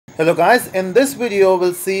Hello guys, in this video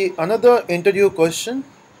we'll see another interview question.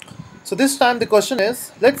 So this time the question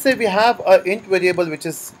is, let's say we have a int variable which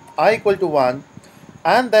is I equal to 1,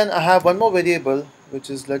 and then I have one more variable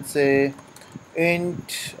which is, let's say,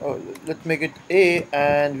 int, let's make it a,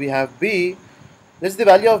 and we have b. Let's say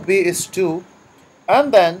the value of b is 2,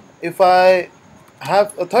 and then if I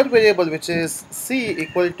have a third variable which is c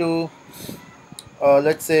equal to,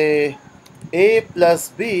 let's say, a plus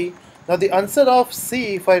b. Now the answer of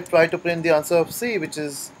c, if I try to print the answer of c, which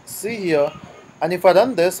is c here, and if I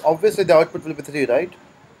run this, obviously the output will be 3, right?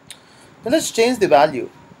 Now let's change the value.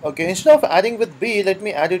 Okay, instead of adding with b, let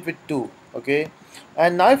me add it with 2. Okay,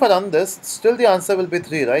 and now if I run this, still the answer will be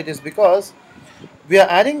 3, right? It's because we are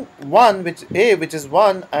adding 1, which a, which is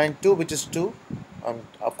 1, and 2, which is 2.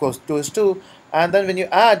 Of course 2 is 2, and then when you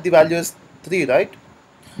add, the value is 3, right?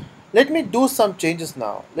 Let me do some changes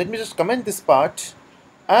now. Let me just comment this part,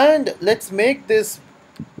 and let's make this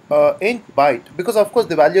int byte, because of course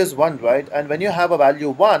the value is 1, right? And when you have a value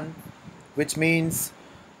 1, which means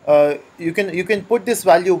you can put this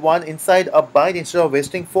value 1 inside a byte instead of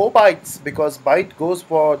wasting 4 bytes, because byte goes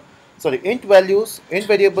for, sorry, int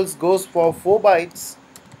variables goes for 4 bytes,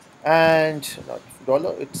 and not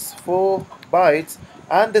dollar, it's 4 bytes,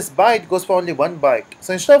 and this byte goes for only 1 byte.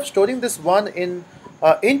 So instead of storing this 1 in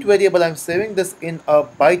int variable, I'm saving this in a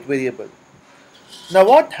byte variable. Now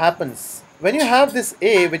what happens when you have this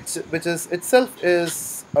a, which is itself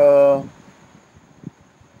is what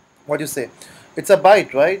do you say, it's a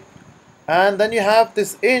byte, right? And then you have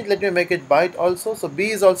this int, let me make it byte also, so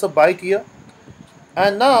b is also byte here.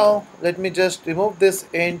 And now let me just remove this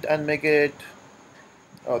int and make it,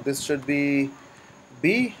 oh, this should be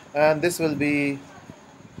b, and this will be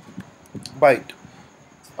byte.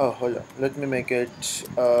 Oh, hold on, let me make it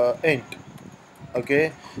int.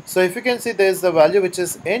 Okay, so if you can see, there is the value which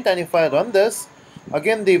is int, and if I run this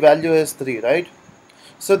again, the value is 3, right?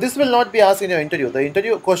 So this will not be asked in your interview. The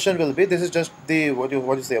interview question will be, this is just the what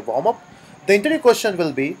you say, a warm-up. The interview question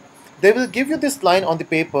will be, they will give you this line on the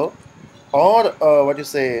paper, or what you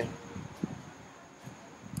say,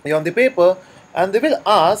 on the paper, and they will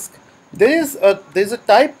ask, there is a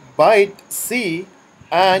type byte c,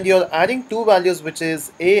 and you're adding two values which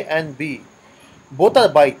is a and b, both are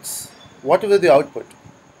bytes. What will be the output?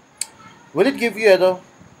 Will it give you error,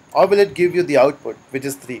 or will it give you the output which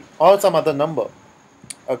is 3 or some other number?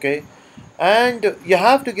 Okay, and you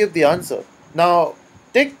have to give the answer. Now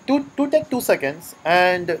take 2 seconds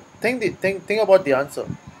and think about the answer.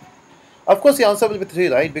 Of course the answer will be 3,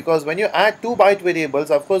 right? Because when you add 2 byte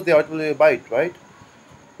variables, of course the output will be a byte, right?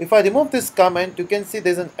 If I remove this comment, you can see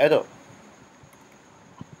there's an error.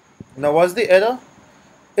 Now what's the error?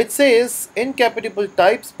 It says incompatible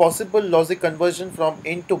types, possible logic conversion from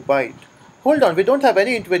int to byte. Hold on, we don't have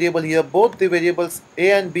any int variable here. Both the variables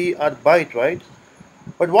a and b are byte, right?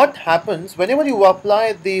 But what happens whenever you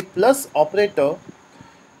apply the plus operator?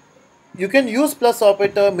 You can use plus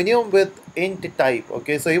operator minimum with int type.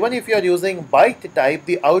 Okay, so even if you are using byte type,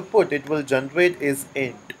 the output it will generate is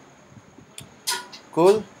int.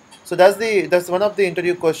 Cool. So that's one of the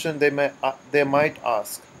interview question they might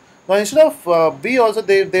ask. Now instead of b also,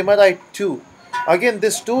 they might write 2. Again,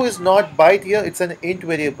 this 2 is not byte here, it's an int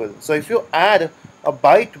variable. So if you add a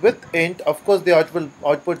byte with int, of course the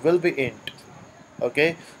output will be int.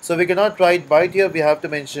 Okay, so we cannot write byte here, we have to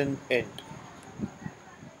mention int.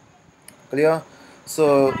 Clear?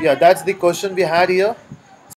 So yeah, that's the question we had here.